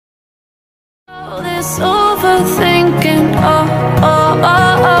this overthinking. Oh, oh,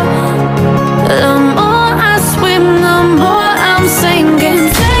 oh, oh. The more I swim, the more I'm sinking.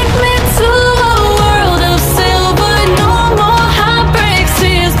 Take me to a world of silver. No more heartbreaks,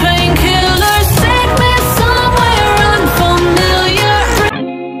 tears, painkillers. Take me somewhere unfamiliar.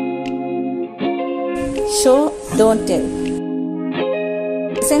 Show, don't tell.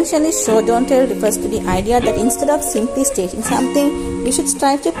 Essentially, show don't tell refers to the idea that instead of simply stating something, we should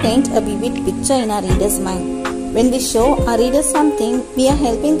strive to paint a vivid picture in our reader's mind. When we show our readers something, we are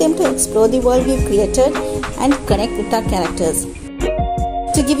helping them to explore the world we've created and connect with our characters.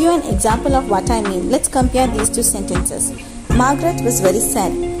 To give you an example of what I mean, let's compare these two sentences. Margaret was very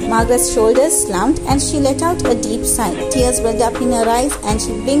sad. Margaret's shoulders slumped and she let out a deep sigh. Tears welled up in her eyes and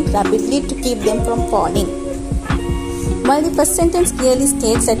she blinked rapidly to keep them from falling. While the first sentence clearly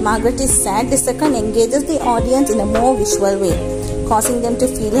states that Margaret is sad, the second engages the audience in a more visual way, causing them to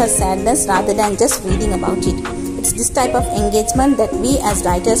feel her sadness rather than just reading about it. It's this type of engagement that we as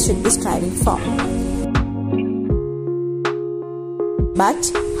writers should be striving for.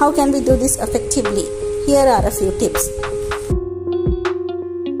 But how can we do this effectively? Here are a few tips.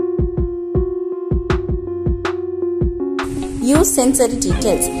 Use sensory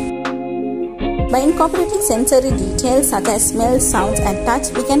details. By incorporating sensory details such as smell, sounds and touch,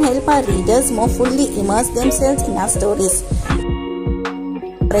 we can help our readers more fully immerse themselves in our stories.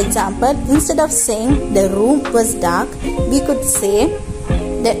 For example, instead of saying the room was dark, we could say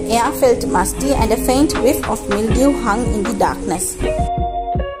the air felt musty and a faint whiff of mildew hung in the darkness.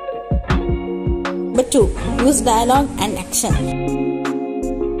 Number 2. Use dialogue and action.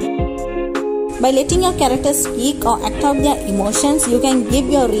 By letting your characters speak or act out their emotions, you can give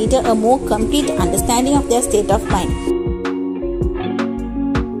your reader a more complete understanding of their state of mind.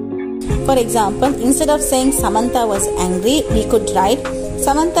 For example, instead of saying Samantha was angry, we could write,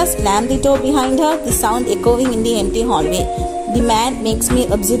 Samantha slammed the door behind her, the sound echoing in the empty hallway. The man makes me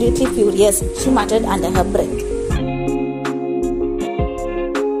absolutely furious, she muttered under her breath.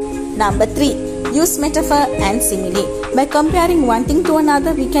 Number 3. Use metaphor and simile. By comparing one thing to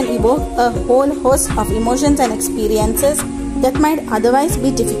another, we can evoke a whole host of emotions and experiences that might otherwise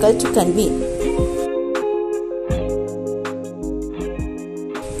be difficult to convey.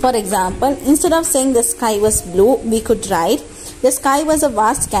 For example, instead of saying the sky was blue, we could write, the sky was a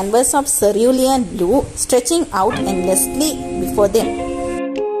vast canvas of cerulean blue stretching out endlessly before them.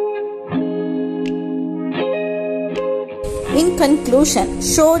 In conclusion,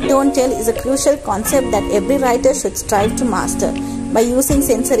 show, don't tell is a crucial concept that every writer should strive to master. By using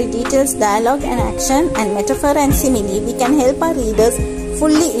sensory details, dialogue and action, and metaphor and simile, we can help our readers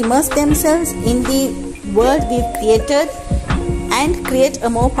fully immerse themselves in the world we've created and create a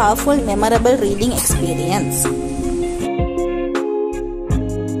more powerful, memorable reading experience.